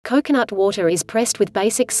Coconut water is pressed with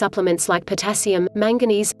basic supplements like potassium,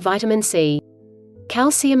 manganese, vitamin C,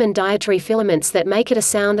 calcium and dietary filaments that make it a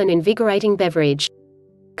sound and invigorating beverage.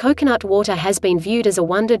 Coconut water has been viewed as a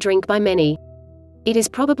wonder drink by many. It is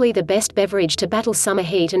probably the best beverage to battle summer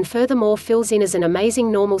heat and furthermore fills in as an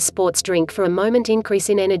amazing normal sports drink for a moment increase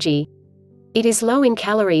in energy. It is low in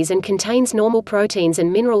calories and contains normal proteins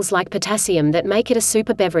and minerals like potassium that make it a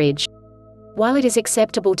super beverage. While it is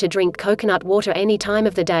acceptable to drink coconut water any time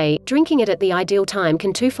of the day, drinking it at the ideal time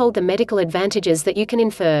can twofold the medical advantages that you can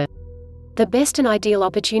infer. The best and ideal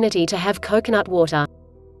opportunity to have coconut water.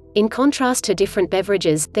 In contrast to different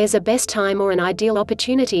beverages, there's a best time or an ideal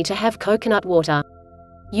opportunity to have coconut water.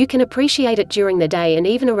 You can appreciate it during the day and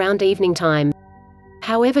even around evening time.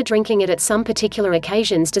 However, drinking it at some particular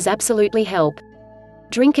occasions does absolutely help.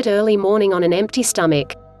 Drink it early morning on an empty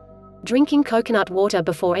stomach. Drinking coconut water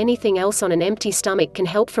before anything else on an empty stomach can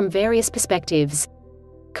help from various perspectives.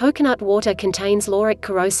 Coconut water contains lauric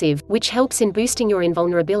corrosive, which helps in boosting your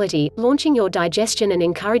invulnerability, launching your digestion and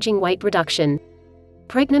encouraging weight reduction.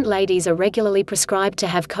 Pregnant ladies are regularly prescribed to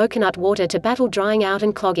have coconut water to battle drying out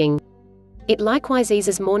and clogging. It likewise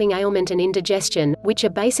eases morning ailment and indigestion, which are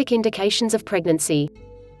basic indications of pregnancy.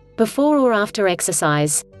 Before or after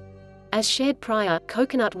exercise. As shared prior,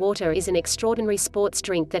 coconut water is an extraordinary sports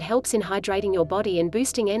drink that helps in hydrating your body and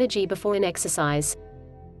boosting energy before an exercise.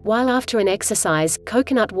 While after an exercise,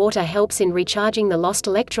 coconut water helps in recharging the lost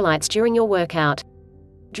electrolytes during your workout.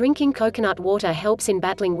 Drinking coconut water helps in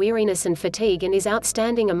battling weariness and fatigue and is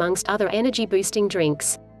outstanding amongst other energy-boosting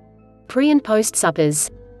drinks. Pre- and post-suppers.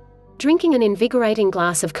 Drinking an invigorating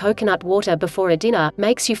glass of coconut water before a dinner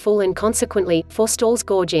makes you full and consequently forestalls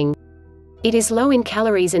gorging. It is low in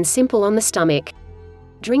calories and simple on the stomach.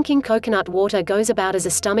 Drinking coconut water goes about as a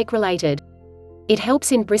stomach-related. It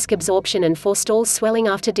helps in brisk absorption and forestalls swelling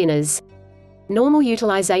after dinners. Normal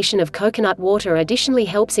utilization of coconut water additionally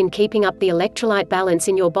helps in keeping up the electrolyte balance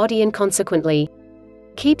in your body and consequently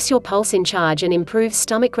keeps your pulse in charge and improves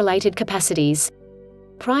stomach-related capacities.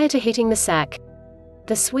 Prior to hitting the sack.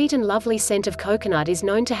 The sweet and lovely scent of coconut is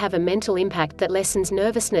known to have a mental impact that lessens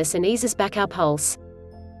nervousness and eases back our pulse.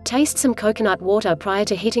 Taste some coconut water prior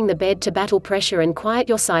to hitting the bed to battle pressure and quiet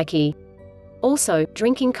your psyche. Also,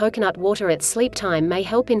 drinking coconut water at sleep time may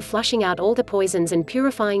help in flushing out all the poisons and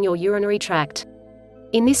purifying your urinary tract.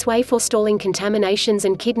 In this way forestalling contaminations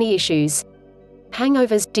and kidney issues.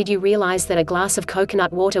 Hangovers. Did you realize that a glass of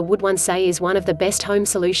coconut water would one say is one of the best home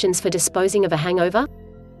solutions for disposing of a hangover?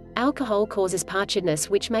 Alcohol causes parchedness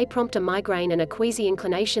which may prompt a migraine and a queasy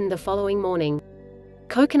inclination the following morning.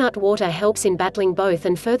 Coconut water helps in battling both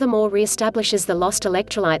and furthermore re-establishes the lost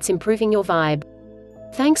electrolytes, improving your vibe.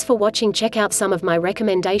 Thanks for watching. Check out some of my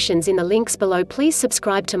recommendations in the links below. Please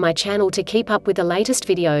subscribe to my channel to keep up with the latest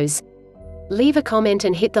videos. Leave a comment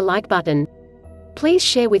and hit the like button. Please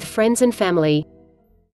share with friends and family.